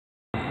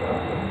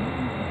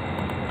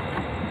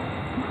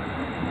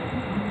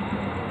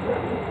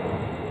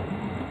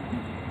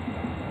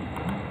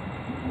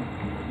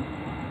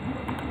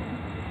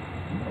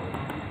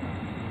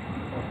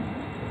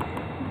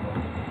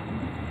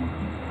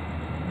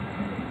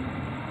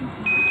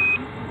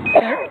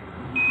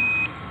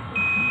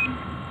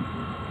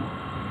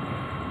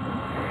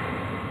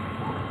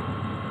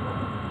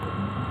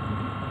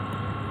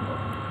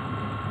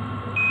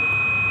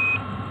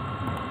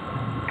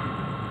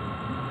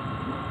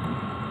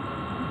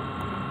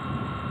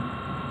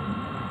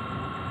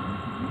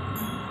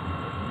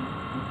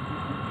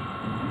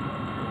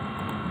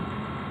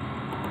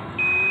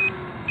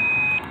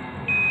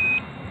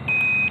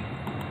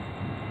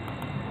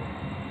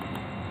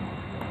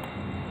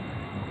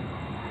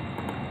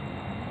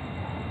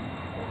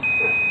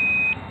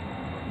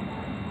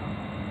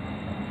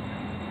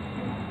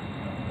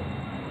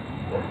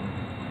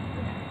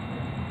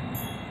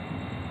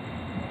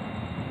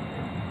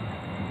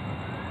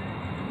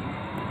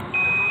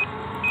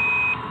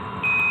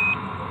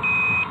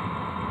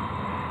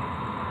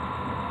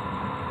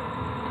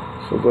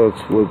So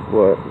that's with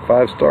what,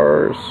 5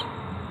 stars?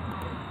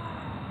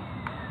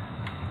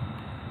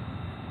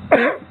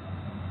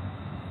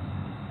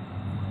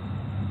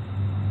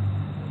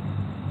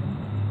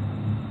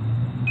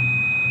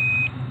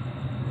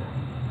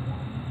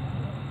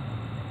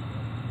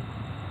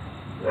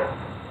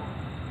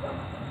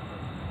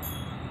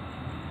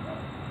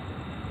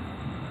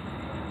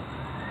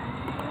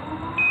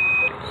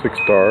 Six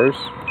stars.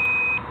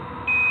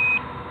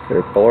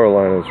 Okay, polar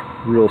line is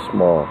real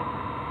small.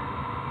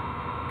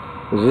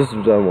 This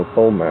is done with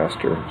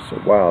Polemaster, so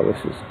wow,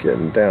 this is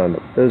getting down to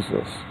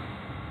business.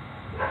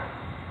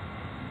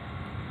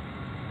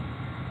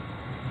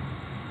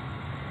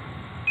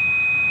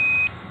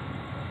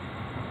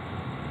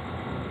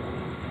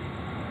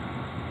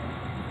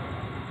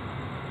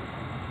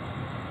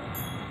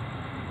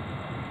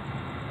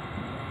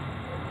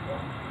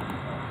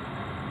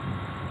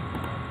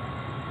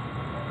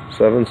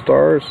 Seven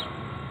stars,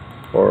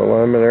 polar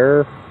alignment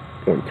error,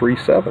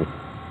 0.37.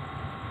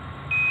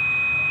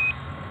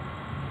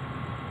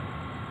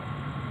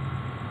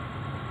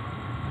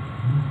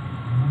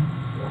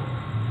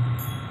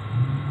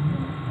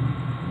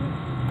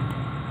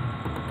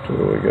 So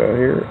what we got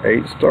here?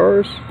 8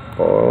 stars,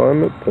 polar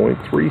alignment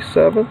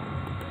 0.37,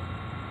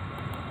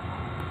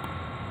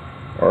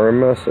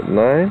 RMS at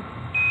 9.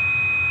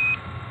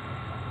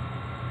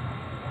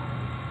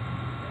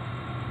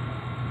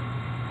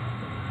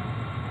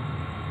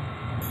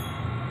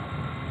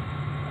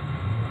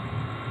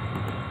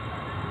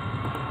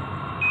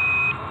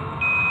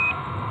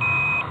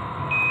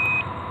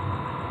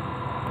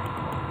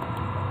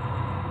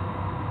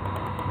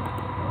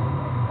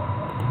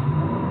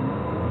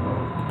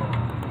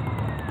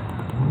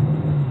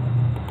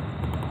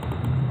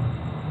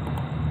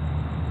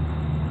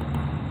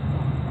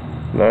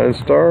 Nine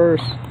stars,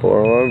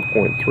 polar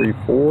alignment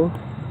 0.34.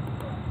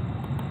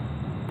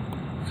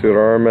 See what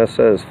RMS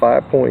says,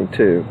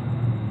 5.2.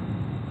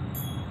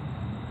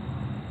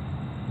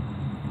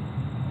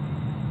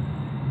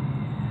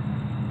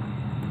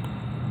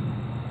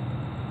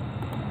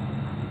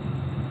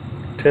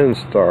 Ten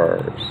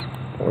stars,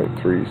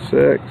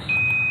 0.36.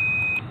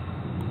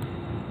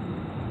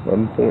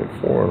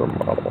 11.4 on a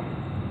model.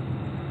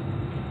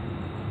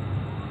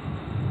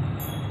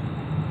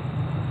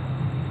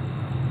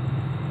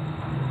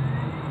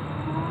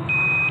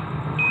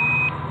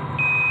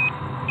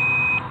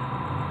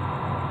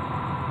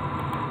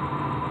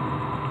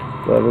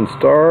 Seven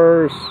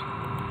stars,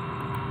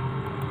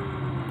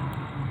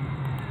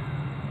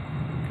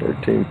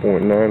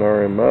 13.9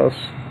 RMS.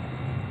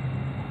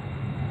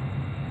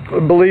 I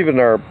believe in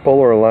our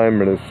polar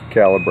alignment is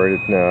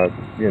calibrated now,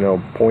 you know,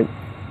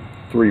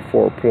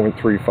 0.34,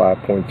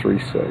 0.35,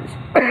 0.36.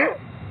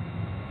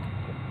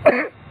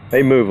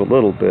 They move a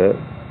little bit,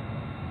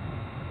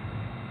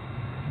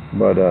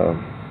 but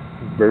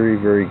very,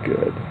 very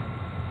good.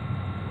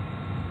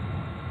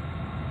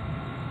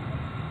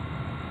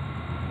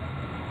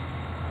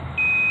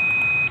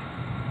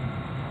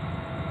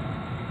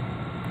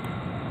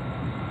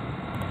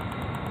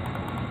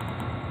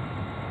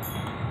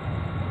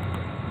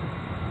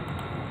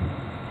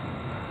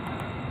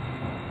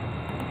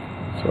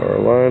 So our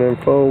line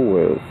info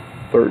with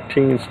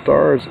 13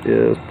 stars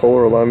is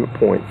polar alignment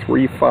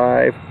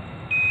 0.35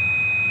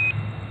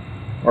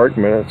 arc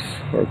minutes,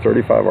 or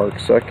 35 arc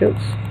seconds.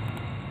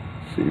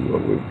 Let's see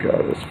what we've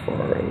got as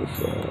far as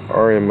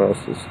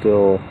RMS is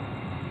still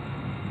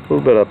a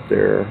little bit up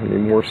there. I need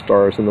more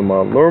stars in the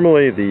model.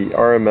 Normally the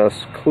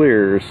RMS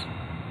clears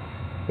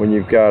when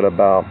you've got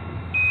about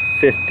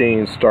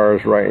 15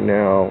 stars right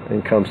now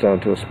and comes down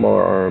to a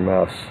smaller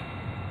RMS.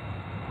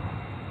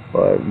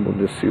 But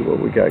we'll just see what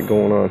we got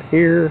going on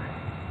here.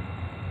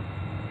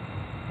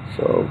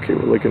 So, okay,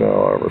 we're looking at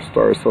all of our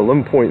stars. So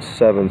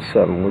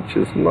 11.77, which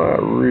is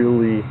not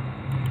really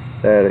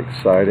that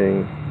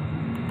exciting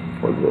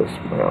for this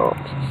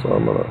mount. So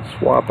I'm going to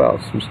swap out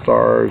some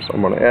stars.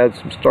 I'm going to add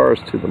some stars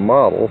to the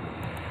model.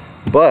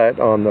 But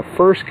on the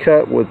first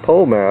cut with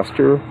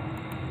Polemaster,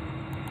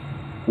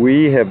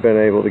 we have been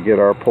able to get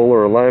our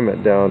polar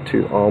alignment down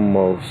to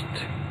almost,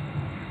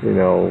 you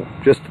know,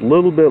 just a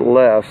little bit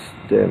less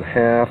than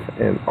half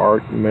an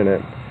arc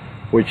minute,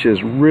 which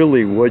is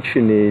really what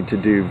you need to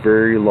do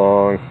very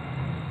long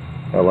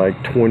I like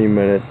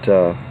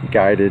 20-minute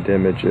guided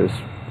images.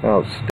 Outstanding.